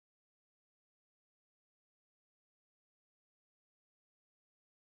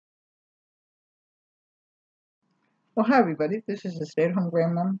Well, hi everybody. This is the Stay-at-Home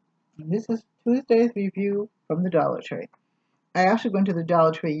Grandmom, and this is Tuesday's review from the Dollar Tree. I actually went to the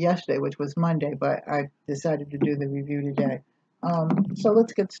Dollar Tree yesterday, which was Monday, but I decided to do the review today. So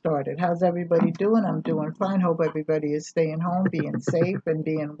let's get started. How's everybody doing? I'm doing fine. Hope everybody is staying home, being safe, and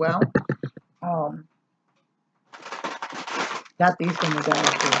being well. Um, Got these from the Dollar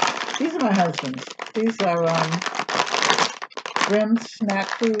Tree. These are my husband's. These are Grimm snack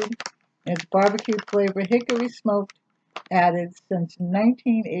food. It's barbecue flavor, hickory smoked, added since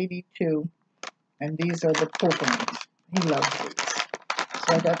 1982, and these are the purple ones. He loves these.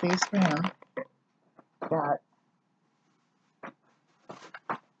 So I got these for him. Got a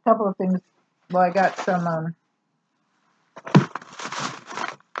couple of things. Well, I got some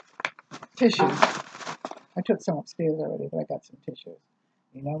tissues. I took some upstairs already, but I got some tissues.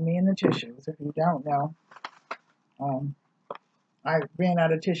 You know me and the tissues. If you don't know, I ran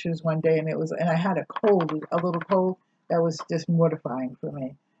out of tissues one day, and I had a cold, a little cold that was just mortifying for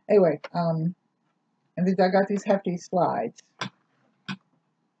me. Anyway, and I got these hefty slides.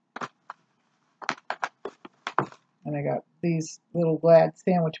 And I got these little Glad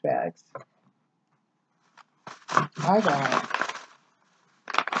sandwich bags. I got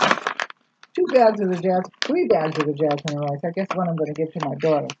 3 bags of the jasmine rice. I guess one I'm going to give to my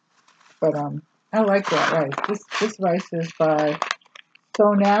daughter. But I like that rice. This rice is by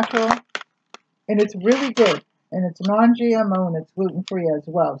So Natural, and it's really good. And it's non-GMO and it's gluten-free as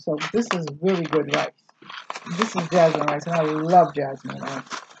well. So this is really good rice. This is jasmine rice, and I love jasmine rice.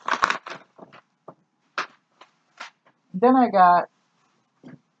 Then I got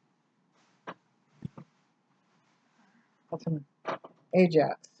some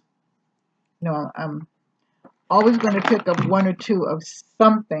Ajax. I'm always going to pick up 1 or 2 of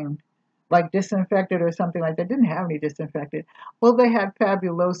something like disinfected or something like that. Didn't have any disinfected. Well, they had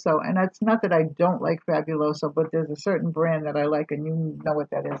Fabuloso, and it's not that I don't like Fabuloso, but there's a certain brand that I like, and you know what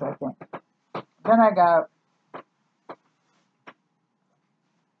that is, I think. Then I got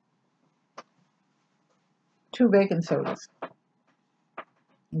two baking sodas.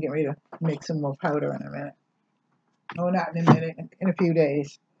 I'm getting ready to make some more powder in a minute. No, not in a minute, in a few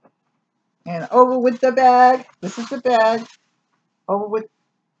days. And over with the bag. This is the bag. Over with,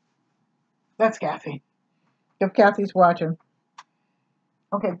 that's Kathy. If Kathy's watching.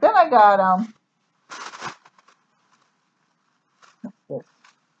 Okay, then I got, what's this?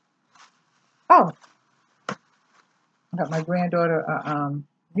 Oh, I got my granddaughter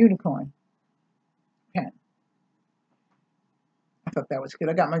unicorn pen. I thought that was good.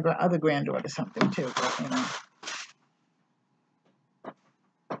 I got my other granddaughter something too, but you know.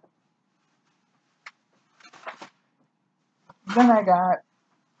 Then I got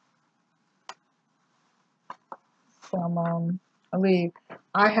some a leaf.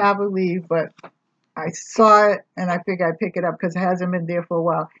 I have a leaf, but I saw it and I figured I'd pick it up because it hasn't been there for a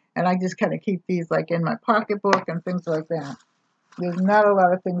while. And I just kind of keep these like in my pocketbook and things like that. There's not a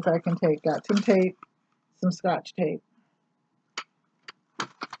lot of things I can take. Got some tape, some Scotch tape.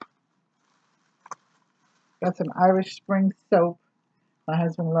 Got some Irish Spring soap. My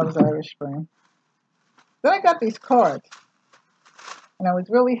husband loves Irish Spring. Then I got these cards. And I was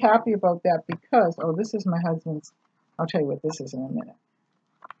really happy about that because, oh, this is my husband's. I'll tell you what this is in a minute.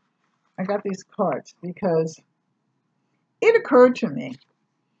 I got these cards because it occurred to me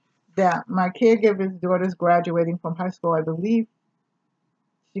that my caregiver's daughter's graduating from high school. I believe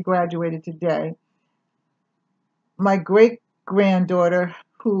she graduated today. My great-granddaughter,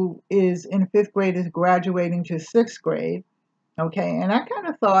 who is in 5th grade, is graduating to 6th grade. Okay, and I kind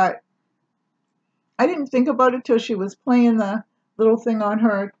of thought, I didn't think about it till she was playing the little thing on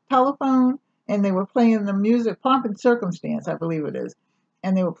her telephone, and they were playing the music, Pomp and Circumstance, I believe it is.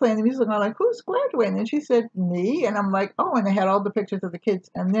 And they were playing the music, and I'm like, who's graduating? And she said, me. And I'm like, oh, and they had all the pictures of the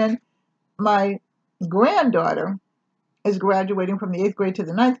kids. And then my granddaughter is graduating from the 8th grade to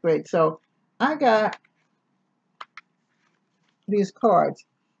the 9th grade. So I got these cards.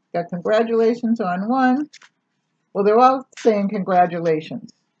 Got congratulations on one. Well, they're all saying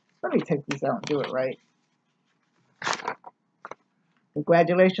congratulations. Let me take these out and do it right.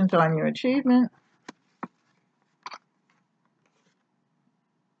 Congratulations on your achievement.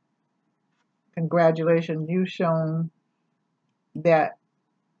 Congratulations, you've shown that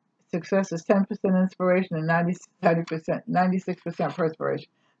success is 10% inspiration and 96% perspiration.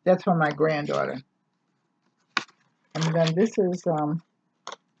 That's from my granddaughter. And then this is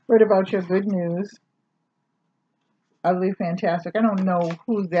heard about your good news. Utterly fantastic. I don't know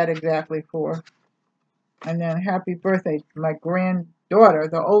who's that exactly for. And then happy birthday to my granddaughter,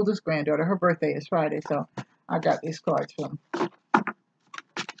 the oldest granddaughter. Her birthday is Friday, so I got these cards from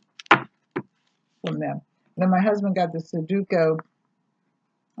them. Then my husband got the Sudoku,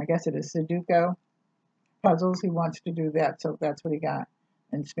 I guess it is Sudoku puzzles. He wants to do that, so that's what he got.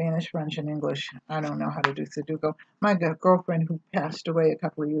 In Spanish, French, and English. I don't know how to do Sudoku. My girlfriend who passed away a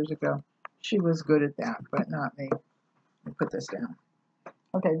couple of years ago, she was good at that, but not me. Let me put this down.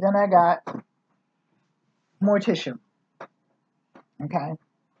 Okay, then I got more tissue. Okay,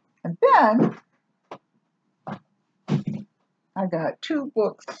 and then I got 2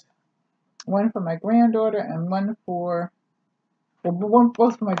 books, one for my granddaughter and one for, well,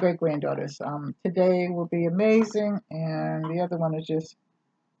 both for my great granddaughters. Today Will Be Amazing, and the other one is just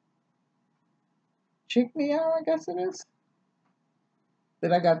Cheek Me Out, I guess it is.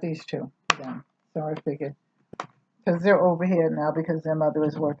 That I got these 2 for them. So I figured, because they're over here now because their mother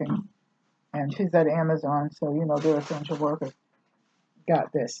is working, and she's at Amazon, so you know they're essential workers.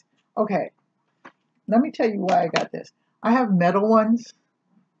 Got this. Okay, let me tell you why I got this. I have metal ones,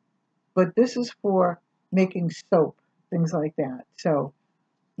 but this is for making soap, things like that. So,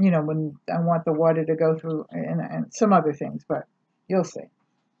 you know, when I want the water to go through and some other things, but you'll see.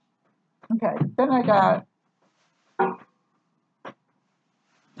 Okay, then I got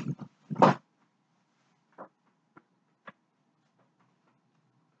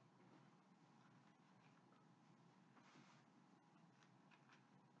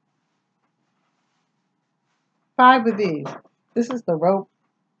 5 of these. This is the rope.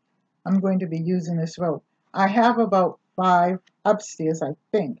 I'm going to be using this rope. I have about 5 upstairs, I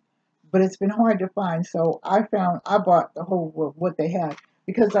think, but it's been hard to find. So I bought the whole what they had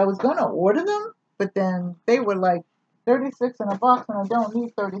because I was going to order them, but then they were like 36 in a box, and I don't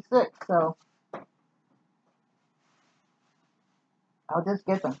need 36, so I'll just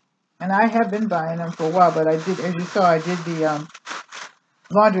get them. And I have been buying them for a while, but I did, as you saw, I did the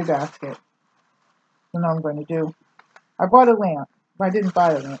laundry basket. So now I'm going to do. I bought a lamp. I didn't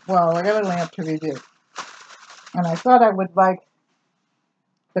buy a lamp. Well, I got a lamp to review. And I thought I would like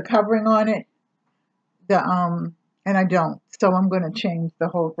the covering on it, and I don't. So I'm going to change the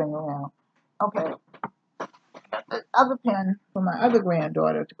whole thing around. Okay. The other pen for my other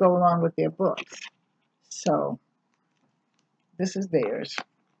granddaughter to go along with their books. So this is theirs.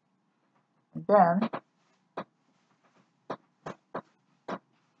 And then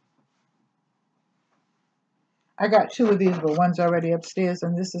I got 2 of these, but one's already upstairs,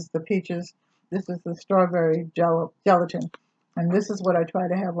 and this is the peaches. This is the strawberry gelatin. And this is what I try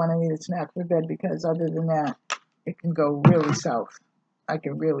to have when I need a snack for bed, because other than that, it can go really south. I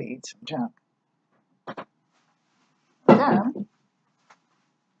can really eat some junk. Then,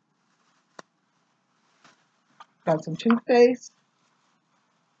 got some toothpaste.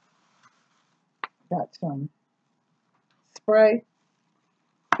 Got some spray.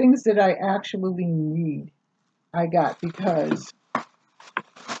 Things that I actually need, I got because,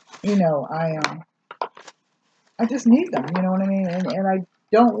 you know, I just need them, you know what I mean? And I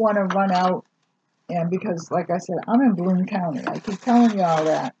don't want to run out, and because, like I said, I'm in Bloom County. I keep telling y'all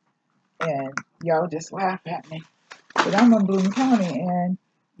that, and y'all just laugh at me. But I'm in Bloom County, and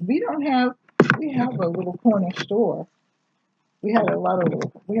we have a little corner store. We had a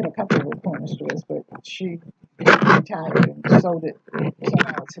couple of little corner stores, but she retired and sold it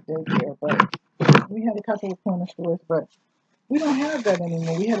somehow to daycare. But we had a couple of corner stores, but we don't have that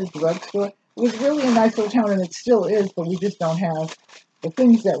anymore. We had a drugstore. It was really a nice little town, and it still is, but we just don't have the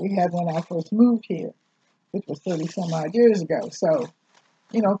things that we had when I first moved here, which was 30 some odd years ago. So,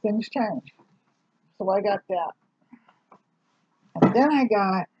 you know, things change. So I got that. And then I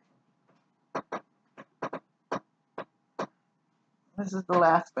got, this is the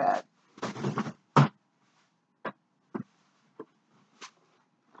last bag.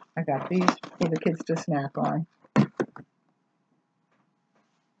 I got these for the kids to snack on.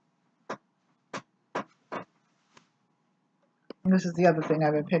 And this is the other thing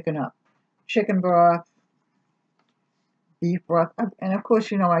I've been picking up. Chicken broth, beef broth, and of course,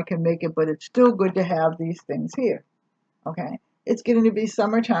 you know, I can make it, but it's still good to have these things here. Okay? It's getting to be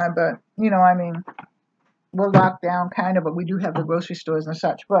summertime, but, you know, I mean, we're locked down kind of, but we do have the grocery stores and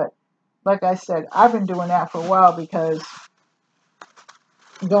such. But like I said, I've been doing that for a while because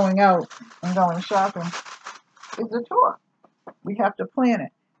going out and going shopping is a chore. We have to plan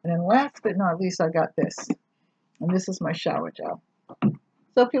it. And then last but not least, I got this. And this is my shower gel.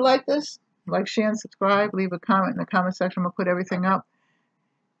 So if you like this, like, share, and subscribe. Leave a comment in the comment section. I'll put everything up.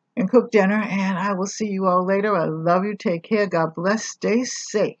 And cook dinner. And I will see you all later. I love you. Take care. God bless. Stay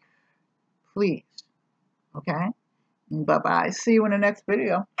safe. Please. Okay? Bye-bye. See you in the next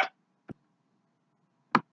video.